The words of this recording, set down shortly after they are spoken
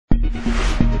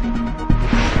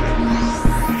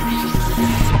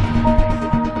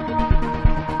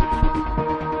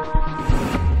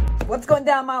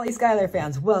going down, Molly Schuyler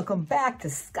fans? Welcome back to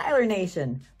Schuyler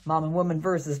Nation. Mom and woman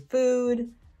versus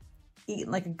food. Eating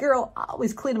like a girl,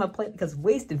 always cleaning my plate because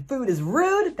wasting food is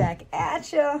rude. Back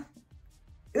at ya.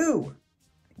 Ooh,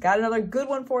 got another good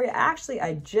one for you. Actually,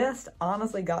 I just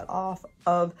honestly got off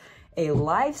of a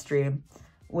live stream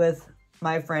with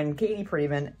my friend Katie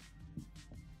Prettyman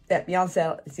at Beyond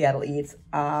Seattle Eats.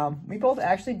 We both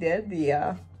actually did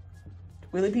the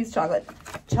Willy Pete's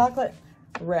chocolate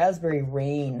raspberry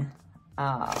rain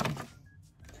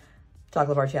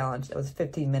chocolate bar challenge. It was a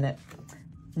 15-minute.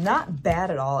 Not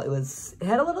bad at all. It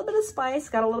had a little bit of spice,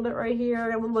 got a little bit right here,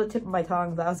 got a little bit of tip of my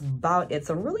tongue. That was about it.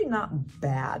 So really not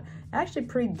bad. Actually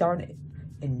pretty darn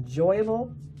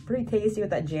enjoyable, pretty tasty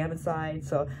with that jam inside.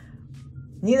 So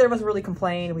neither of us really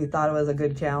complained. We thought it was a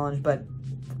good challenge, but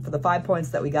for the 5 points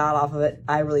that we got off of it,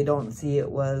 I really don't see if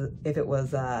it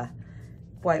was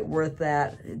quite worth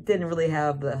that. It didn't really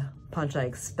have the punch I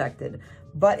expected.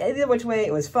 But either which way,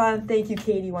 it was fun. Thank you,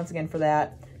 Katie, once again for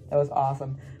that. That was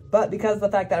awesome. But because of the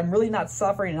fact that I'm really not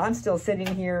suffering and I'm still sitting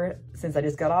here since I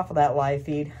just got off of that live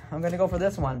feed, I'm going to go for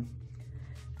this one.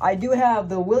 I do have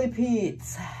the Willy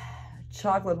Pete's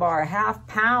chocolate bar, ½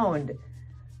 pound.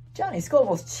 Johnny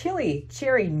Scoville's Chili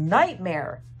Cherry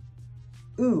Nightmare.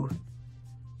 Ooh,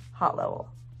 hot level.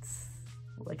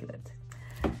 Look at it.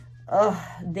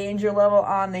 Danger level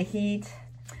on the heat.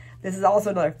 This is also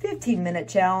another 15-minute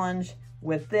challenge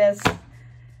with this.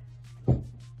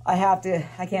 I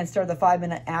can't start the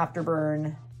 5-minute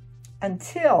afterburn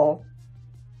until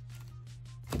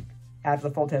after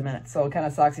the full 10 minutes. So it kind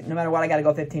of sucks. No matter what, I got to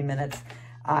go 15 minutes.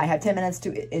 I have 10 minutes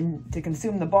to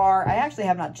consume the bar. I actually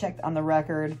have not checked on the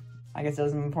record. I guess it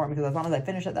doesn't important because as long as I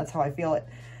finish it, that's how I feel it.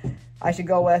 I should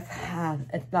go with.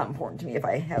 It's not important to me if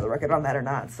I have the record on that or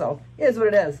not. So it is what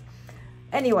it is.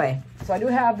 Anyway, so I do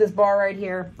have this bar right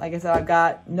here. Like I said, I've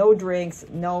got no drinks,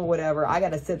 no whatever. I got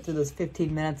to sit through this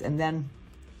 15 minutes and then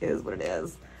it is what it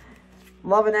is.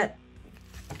 Loving it.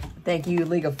 Thank you,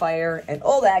 League of Fire and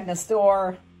Old Agnes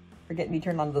Store for getting me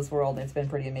turned on to this world. It's been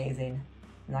pretty amazing.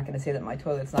 I'm not going to say that my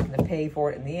toilet's not going to pay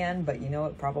for it in the end, but you know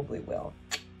it probably will.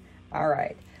 All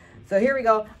right. So here we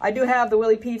go. I do have the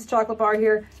Willy Pete's chocolate bar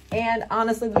here. And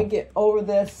honestly, let me get over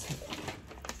this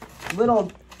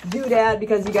little doodad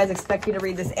because you guys expect me to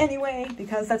read this anyway,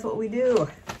 because that's what we do.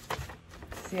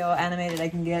 See how animated I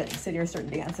can get. Sit here, start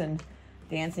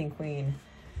dancing queen.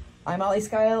 I'm Molly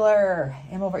Schuyler.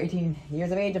 I'm over 18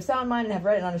 years of age, of sound mind, and have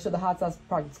read and understood the hot sauce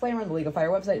product disclaimer on the League of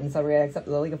Fire website. In summary, I accept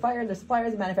the League of Fire, their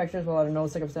suppliers and manufacturers will under no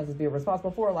circumstances be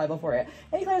responsible for or liable for it.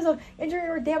 Any claims of injury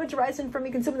or damage arising from me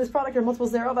consuming this product or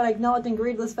multiples thereof, I acknowledge and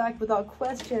agree to this fact without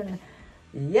question.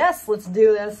 Yes, let's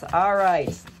do this. All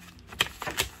right.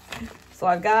 So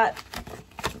I've got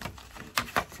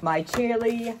my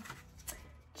Chili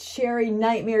Cherry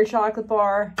Nightmare chocolate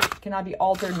bar. Cannot be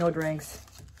altered, no drinks.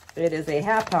 It is a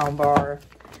 ½ pound bar,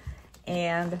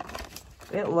 and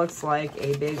it looks like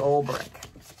a big old brick.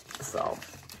 So,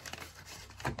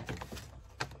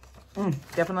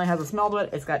 definitely has a smell to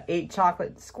it. It's got 8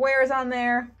 chocolate squares on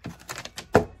there.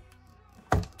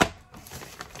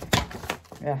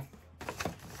 Yeah,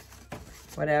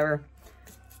 whatever.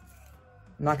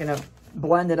 I'm not gonna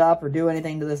blend it up or do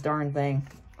anything to this darn thing.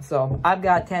 So I've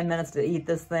got 10 minutes to eat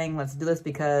this thing. Let's do this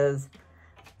because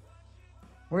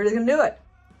we're just gonna do it.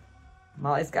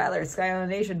 Molly Schuyler, Schuyler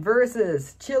Nation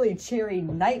versus Chili Cherry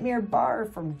Nightmare Bar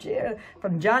from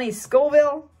Johnny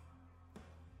Scoville.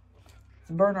 Let's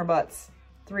burn our butts.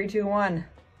 3, 2, 1,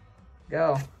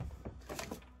 go.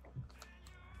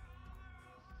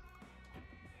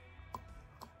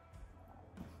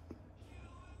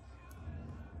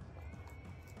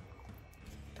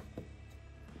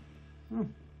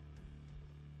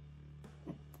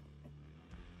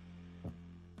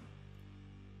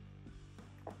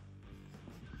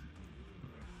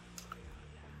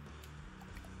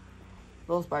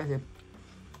 A little spicy.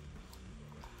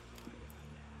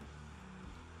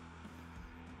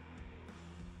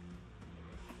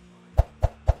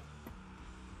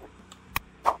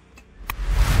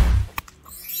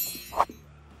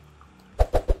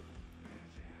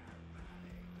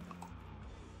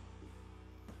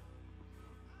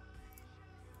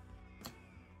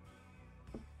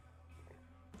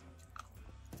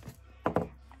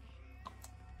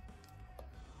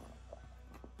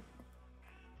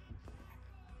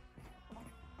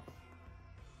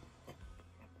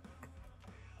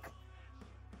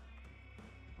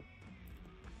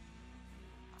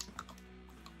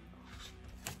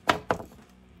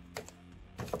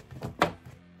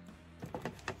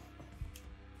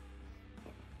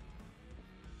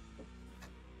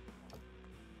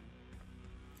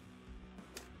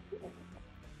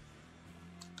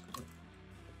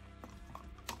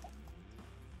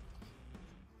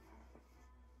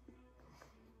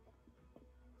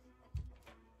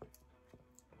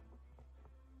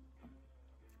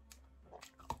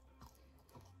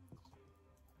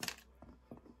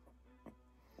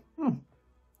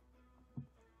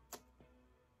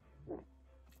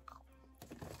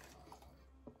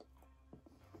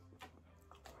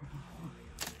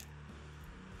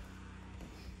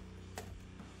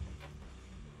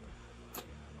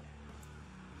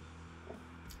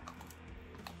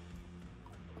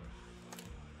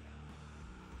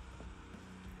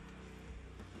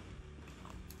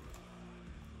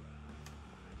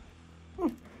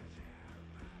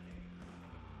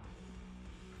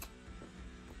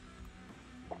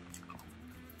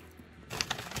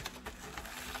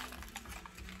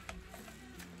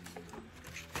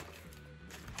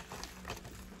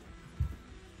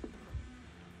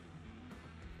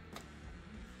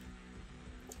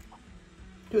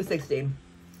 2:16.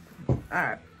 All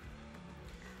right.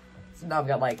 So now I've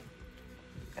got like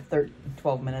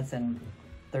 12 minutes and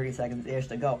 30 seconds-ish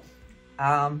to go.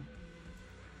 I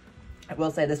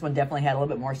will say this one definitely had a little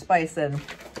bit more spice than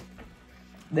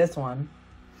this one.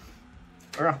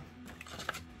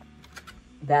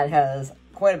 That has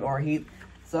quite a bit more heat.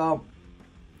 So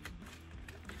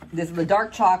this is the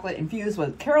dark chocolate infused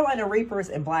with Carolina Reapers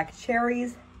and black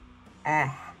cherries.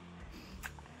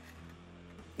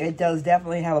 It does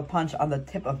definitely have a punch on the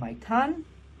tip of my tongue.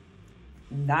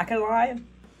 Not gonna lie,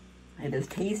 it is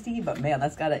tasty, but man,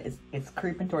 that's got it's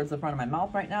creeping towards the front of my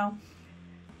mouth right now.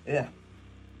 Ugh.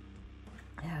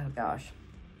 Oh gosh.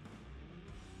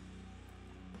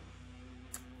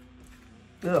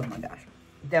 Oh my gosh.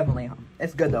 Definitely,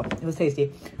 it's good though. It was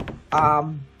tasty.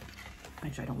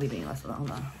 Make sure I don't leave any less on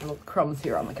the little crumbs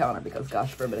here on the counter because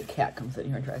gosh forbid a cat comes in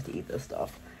here and tries to eat this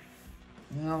stuff.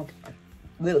 No,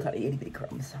 little tiny itty bitty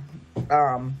crumbs.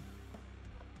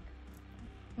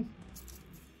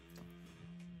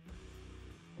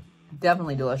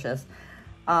 Definitely delicious.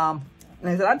 Like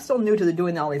I said, I'm still new to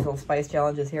doing all these little spice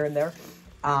challenges here and there.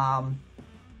 I'm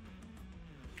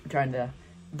trying to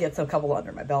get a couple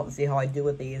under my belt and see how I do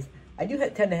with these. I do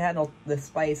tend to handle the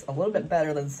spice a little bit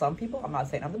better than some people. I'm not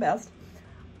saying I'm the best,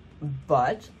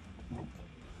 but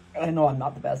I know I'm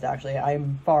not the best, actually.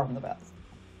 I'm far from the best.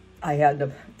 I end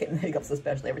up getting hiccups,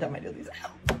 especially every time I do these. I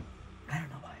don't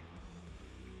know why.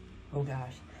 Oh,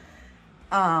 gosh.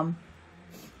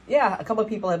 Yeah, a couple of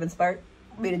people have inspired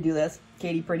me to do this.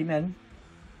 Katie Prettyman.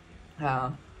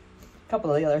 A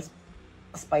couple of the other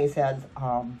spice heads.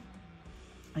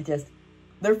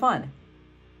 They're fun.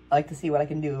 I like to see what I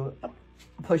can do,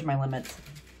 push my limits,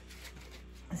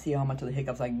 see how much of the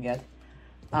hiccups I can get.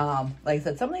 Like I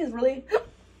said, some of these really,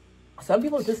 some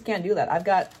people just can't do that. I've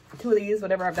got 2 of these,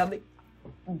 whatever I've done.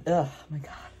 Ugh, my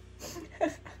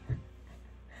God.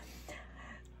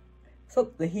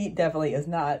 So the heat definitely is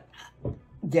not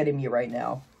getting me right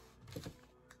now.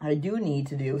 I do need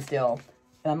to do still,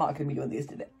 and I'm not going to be doing these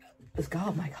today.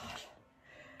 Oh my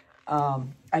gosh.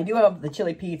 I do have the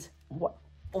Chili Pete's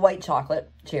white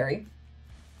chocolate cherry,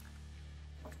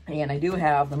 and I do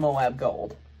have the Moab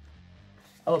Gold.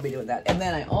 I will be doing that. And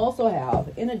then I also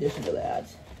have, in addition to that,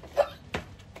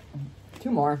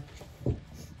 2 more.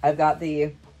 I've got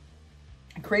the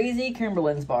Crazy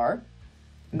Kimberlin's bar,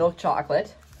 milk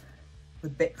chocolate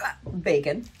with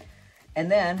bacon. And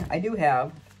then I do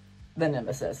have the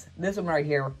Nemesis. This one right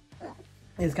here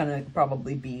is going to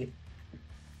probably be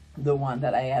the one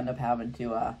that I end up having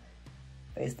to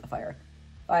face the fire.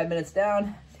 5 minutes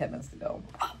down, 10 minutes to go.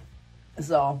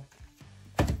 So,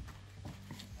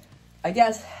 I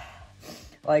guess,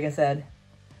 like I said,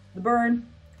 the burn,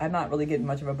 I'm not really getting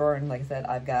much of a burn. Like I said,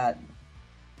 I've got,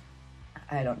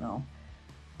 I don't know,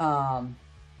 a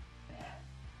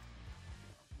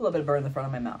little bit of burn in the front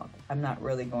of my mouth. I'm not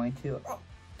really going to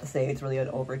say it's really an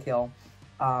overkill.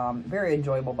 Very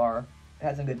enjoyable bar. It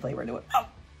had some good flavor to it,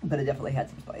 but it definitely had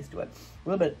some spice to it. A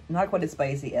little bit, not quite as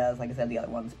spicy as, like I said, the other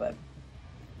ones, but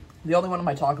the only one of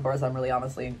my chocolate bars I'm really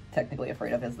honestly technically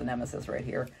afraid of is the Nemesis right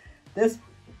here. This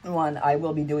one I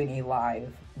will be doing a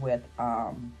live with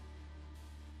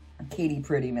Katie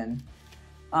Prettyman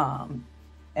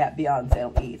at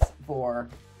Beardmeatsfood Eats for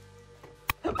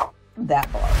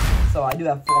that bar. So I do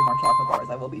have 4 more chocolate bars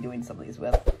I will be doing some of these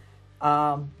with.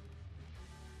 A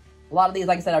lot of these,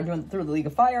 like I said, I'm doing through the League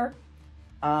of Fire.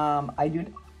 I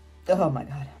do, oh my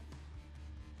God.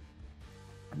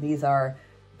 These are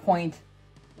point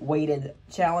weighted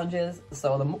challenges.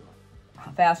 So the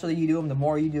faster you do them, the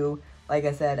more you do. Like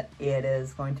I said, it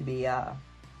is going to be,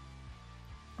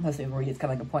 let's see, where it's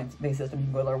kind of like a point-based system. You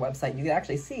can go to our website. You can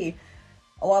actually see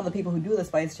a lot of the people who do the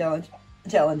spice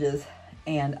challenges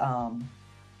and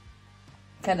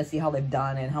kind of see how they've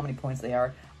done and how many points they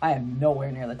are. I am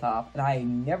nowhere near the top, and I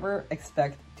never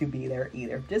expect to be there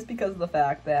either, just because of the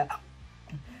fact that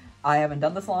I haven't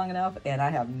done this long enough, and I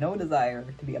have no desire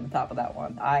to be on the top of that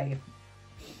one.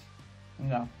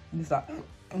 No, it's not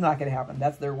going to happen.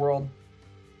 That's their world.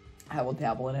 I will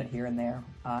dabble in it here and there.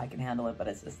 I can handle it, but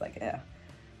it's just like,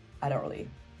 I don't really,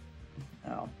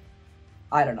 no.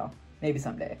 I don't know. Maybe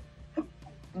someday.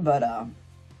 But,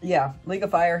 yeah, League of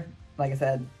Fire, like I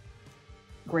said,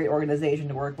 great organization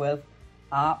to work with.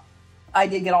 I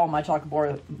did get all my chocolate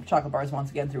bars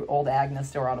once again through Old Agnes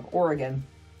store out of Oregon.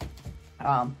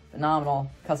 Phenomenal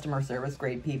customer service,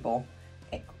 great people.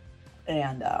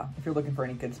 And if you're looking for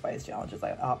any good spice challenges,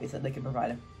 obviously they can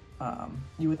provide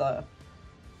you with a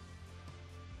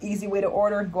easy way to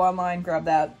order. Go online, grab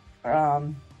that.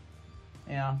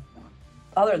 Yeah.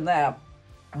 Other than that,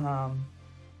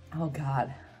 oh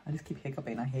God, I just keep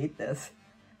hiccuping. I hate this.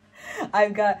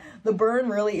 I've got, the burn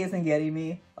really isn't getting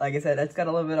me. Like I said, it's got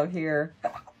a little bit up here,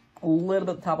 a little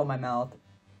bit at the top of my mouth.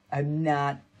 I'm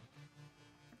not,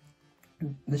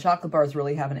 the chocolate bars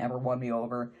really haven't ever won me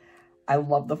over. I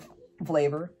love the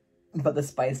flavor, but the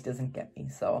spice doesn't get me.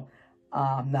 So,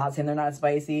 not saying they're not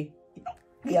spicy.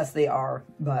 Yes, they are,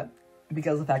 but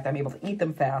because of the fact I'm able to eat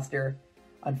them faster,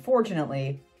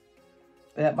 unfortunately,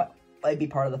 that might be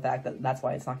part of the fact that that's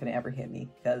why it's not going to ever hit me,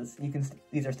 because you can,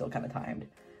 these are still kind of timed.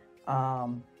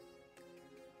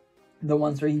 The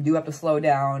ones where you do have to slow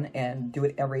down and do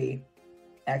it every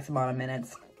X amount of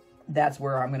minutes, that's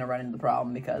where I'm going to run into the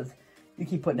problem, because you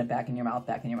keep putting it back in your mouth,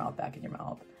 back in your mouth, back in your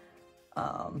mouth.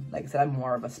 Like I said, I'm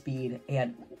more of a speed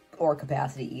and or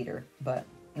capacity eater, but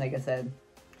like I said,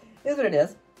 it is what it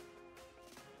is.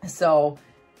 So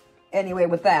anyway,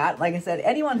 with that, like I said,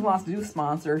 anyone who wants to do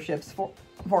sponsorships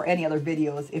for any other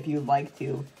videos, if you'd like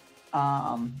to,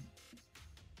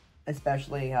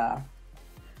 especially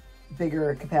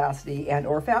bigger capacity and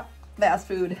or fast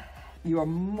food, you are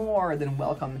more than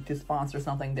welcome to sponsor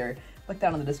something there. Look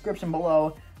down in the description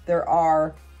below. There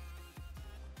are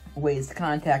ways to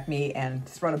contact me, and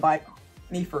just run it by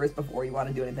me first before you want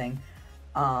to do anything.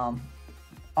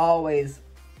 Always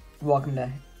welcome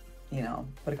to, you know,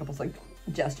 put a couple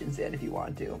suggestions in if you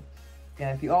want to.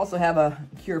 Yeah, if you also have a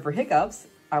cure for hiccups,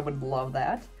 I would love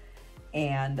that.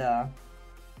 And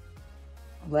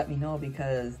let me know,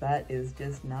 because that is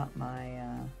just not my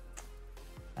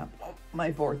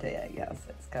forte, I guess.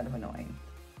 It's kind of annoying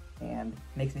and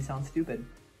makes me sound stupid.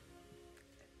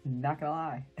 Not gonna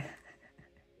lie.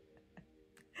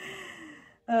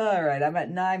 All right, I'm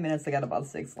at 9 minutes. I got about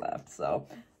 6 left. So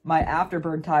my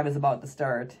afterburn time is about to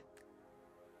start.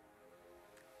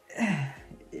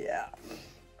 Yeah.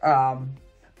 I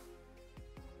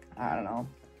don't know.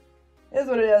 It is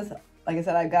what it is. Like I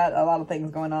said, I've got a lot of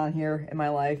things going on here in my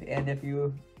life, and if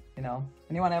you know,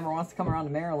 anyone ever wants to come around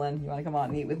to Maryland, you want to come out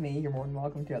and eat with me, you're more than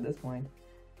welcome to at this point.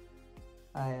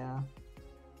 I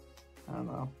don't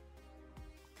know.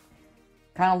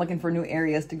 Kind of looking for new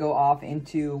areas to go off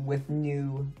into with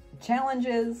new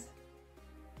challenges.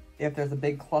 If there's a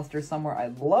big cluster somewhere,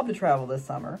 I'd love to travel this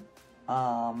summer.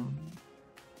 I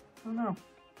don't know.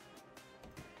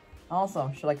 Also,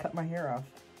 should I cut my hair off?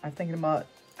 I'm thinking about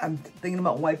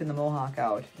wiping the mohawk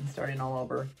out and starting all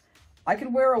over. I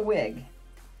could wear a wig.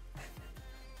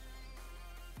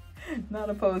 Not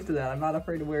opposed to that. I'm not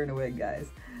afraid of wearing a wig, guys.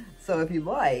 So if you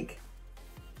like,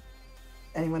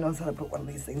 anyone knows how to put one of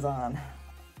these things on,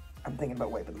 I'm thinking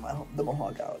about wiping the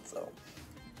mohawk out. So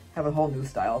have a whole new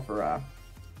style for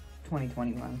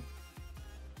 2021.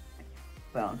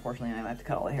 Well, unfortunately, I might have to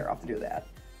cut all the hair off to do that.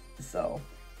 So,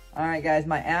 all right, guys,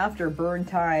 my afterburn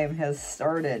time has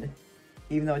started,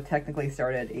 even though it technically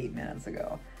started 8 minutes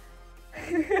ago.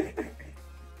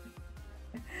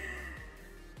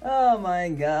 Oh my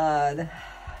God.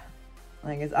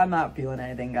 I'm not feeling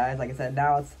anything, guys. Like I said,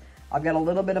 now I've got a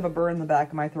little bit of a burn in the back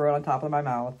of my throat on top of my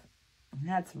mouth. And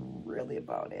that's really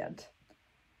about it.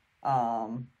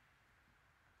 You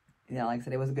know, like I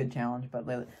said, it was a good challenge, but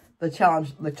the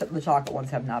chocolate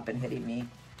ones have not been hitting me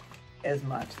as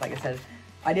much. Like I said,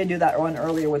 I did do that one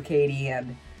earlier with Katie,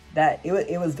 and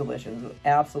it was delicious. It was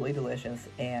absolutely delicious.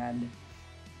 And,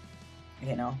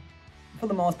 you know, for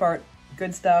the most part,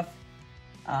 good stuff.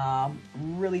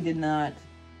 Really did not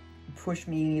push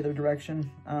me in either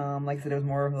direction. Like I said, it was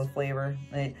more of the flavor.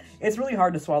 It's really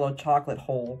hard to swallow chocolate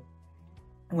whole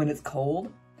when it's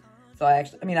cold. So I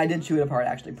did chew it apart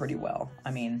actually pretty well.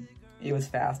 I mean, it was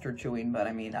faster chewing, but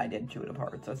I mean, I did chew it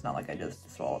apart. So it's not like I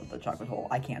just swallowed the chocolate whole.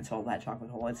 I can't swallow that chocolate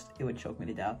whole. It would choke me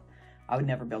to death. I would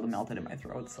never be able to melt it in my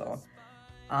throat. So,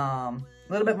 a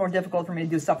little bit more difficult for me to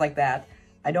do stuff like that.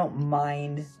 I don't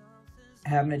mind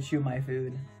having to chew my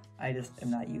food. I just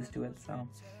am not used to it. So,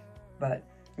 but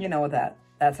you know, with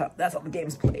that's how the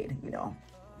game's played, you know.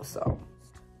 So,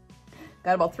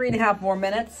 got about 3.5 more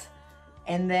minutes.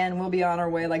 And then we'll be on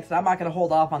our way. Like I said, I'm not going to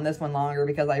hold off on this one longer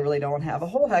because I really don't have a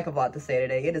whole heck of a lot to say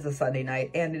today. It is a Sunday night,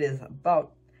 and it is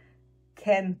about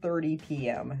 10:30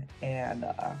 p.m. And,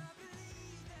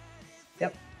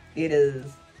 yep, it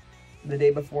is the day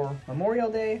before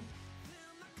Memorial Day.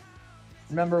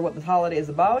 Remember what this holiday is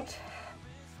about.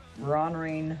 We're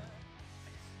honoring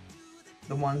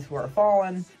the ones who are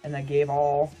fallen and that gave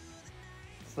all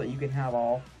so that you can have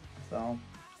all. So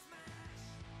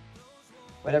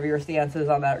whatever your stance is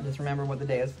on that, just remember what the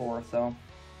day is for. So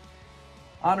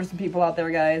honor some people out there,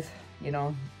 guys. You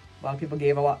know, a lot of people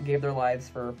gave their lives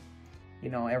for, you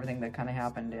know, everything that kind of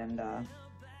happened, and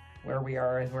where we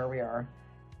are is where we are.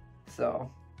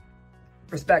 So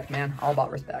respect, man, all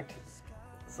about respect.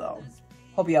 So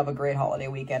hope you have a great holiday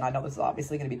weekend. I know this is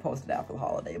obviously going to be posted after the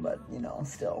holiday, but, you know,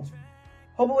 still.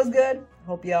 Hope it was good.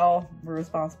 Hope y'all were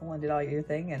responsible and did all your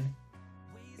thing and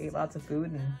ate lots of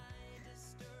food and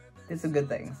did some good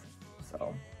things.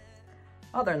 So,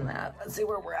 other than that, let's see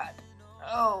where we're at.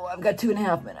 Oh, I've got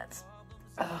 2.5 minutes.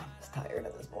 Oh, I'm just tired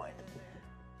at this point.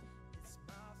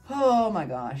 Oh my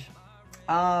gosh.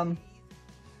 I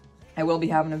will be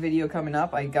having a video coming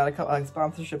up. I got a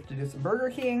sponsorship to do some Burger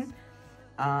King.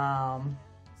 I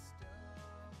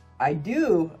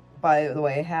do, by the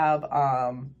way, have,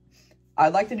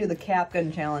 I'd like to do the Cap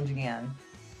Gun Challenge again.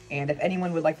 And if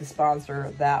anyone would like to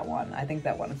sponsor that one, I think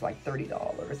that one is like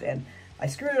 $30. And I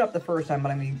screwed it up the first time,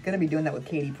 but I'm going to be doing that with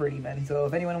Katie Prettyman. So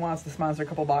if anyone wants to sponsor a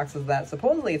couple boxes of that,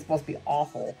 supposedly it's supposed to be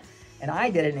awful. And I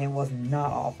did it and it was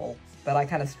not awful. But I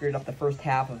kind of screwed up the first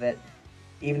half of it,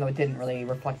 even though it didn't really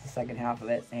reflect the second half of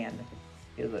it. And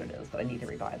it is what it is, but I need to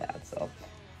rebuy that. So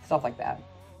stuff like that.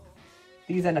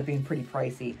 These end up being pretty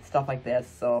pricey, stuff like this.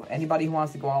 So anybody who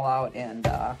wants to go all out and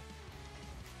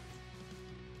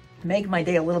make my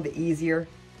day a little bit easier,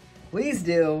 please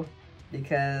do,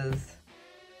 because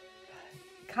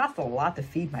it costs a lot to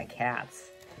feed my cats.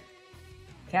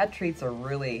 Cat treats are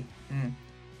really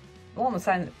along the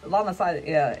side,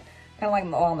 yeah, kind of like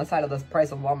along the side of the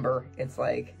price of lumber. It's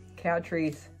like cat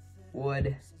treats,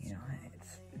 wood, you know,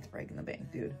 it's breaking the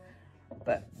bank, dude.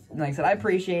 But like I said, I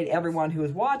appreciate everyone who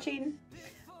is watching.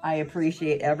 I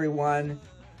appreciate everyone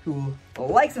who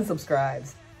likes and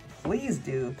subscribes. Please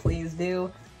do, please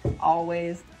do.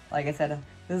 Always. Like I said,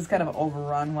 this is kind of an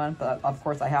overrun one, but of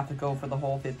course I have to go for the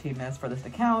whole 15 minutes for this to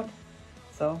count.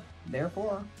 So,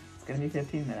 therefore, it's going to be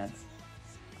 15 minutes.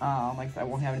 Like I said, I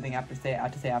won't have anything to say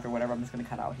after whatever. I'm just going to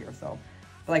cut out here. So,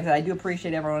 but like I said, I do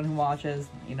appreciate everyone who watches.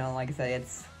 You know, like I said,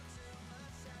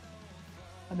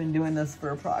 I've been doing this for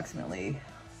approximately,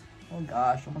 oh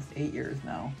gosh, almost 8 years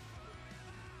now.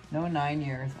 No, 9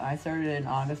 years. I started in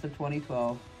August of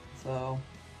 2012. So,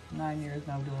 9 years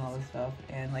now doing all this stuff.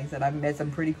 And like I said, I've met some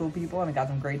pretty cool people and I got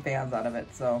some great fans out of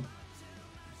it. So,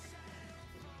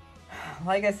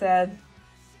 like I said,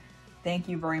 thank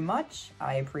you very much.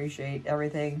 I appreciate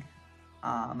everything.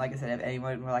 Like I said, if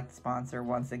anyone would like to sponsor,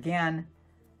 once again,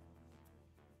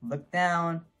 look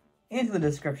down into the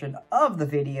description of the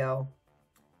video.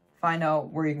 Find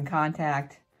out where you can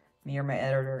contact me or my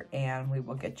editor, and we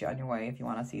will get you on your way if you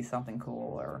want to see something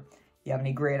cool or you have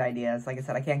any great ideas. Like I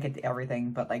said, I can't get to everything,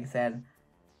 but like I said,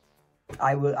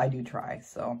 I do try.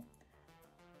 So,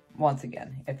 once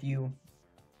again, if you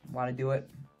want to do it,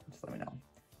 just let me know.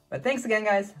 But thanks again,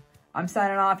 guys. I'm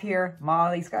signing off here.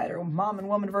 Molly Schuyler, Mom and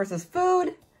Woman versus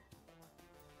Food.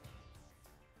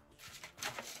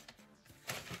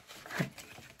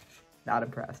 Not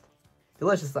impressed.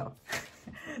 Delicious, though.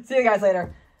 See you guys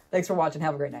later. Thanks for watching.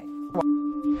 Have a great night.